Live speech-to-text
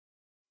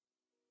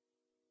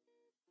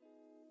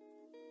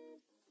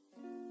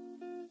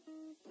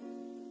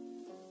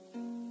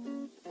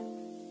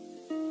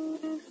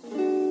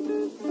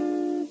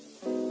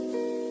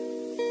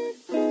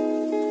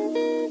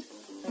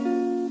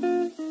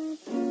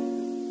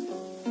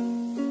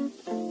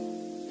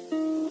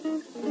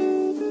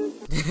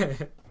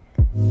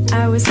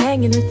I was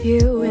hanging with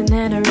you and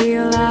then I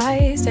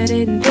realized I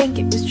didn't think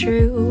it was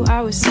true.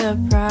 I was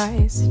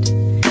surprised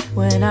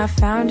when I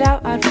found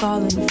out I'd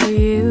fallen for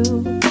you.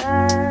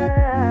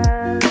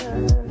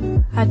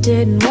 I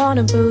didn't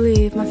wanna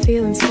believe my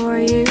feelings for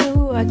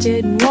you. I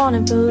didn't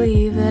wanna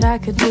believe that I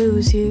could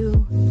lose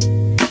you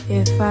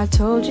if I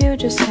told you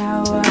just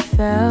how I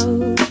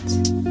felt.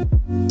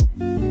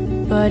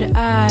 But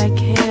I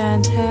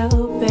can't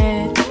help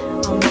it,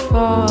 I'm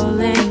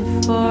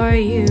falling for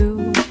you.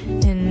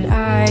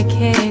 I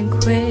can't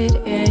quit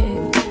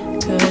it,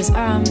 'cause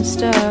I'm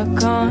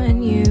stuck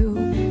on you.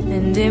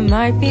 And it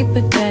might be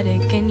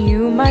pathetic and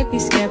you might be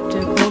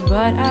skeptical,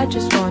 but I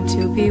just want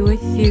to be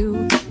with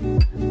you.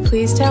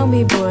 Please tell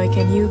me, boy,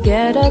 can you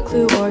get a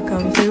clue or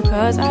come through?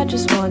 'Cause I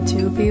just want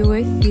to be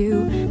with you.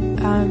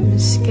 I'm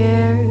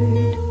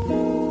scared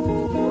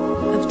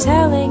of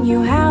telling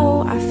you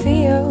how I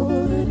feel.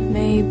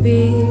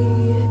 Maybe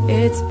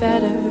it's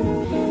better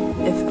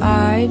if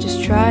I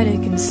just try to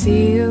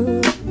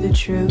conceal the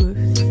truth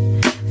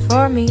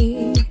for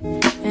me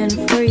and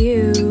for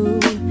you,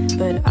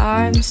 but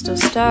I'm still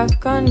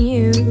stuck on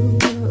you.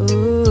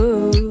 Ooh.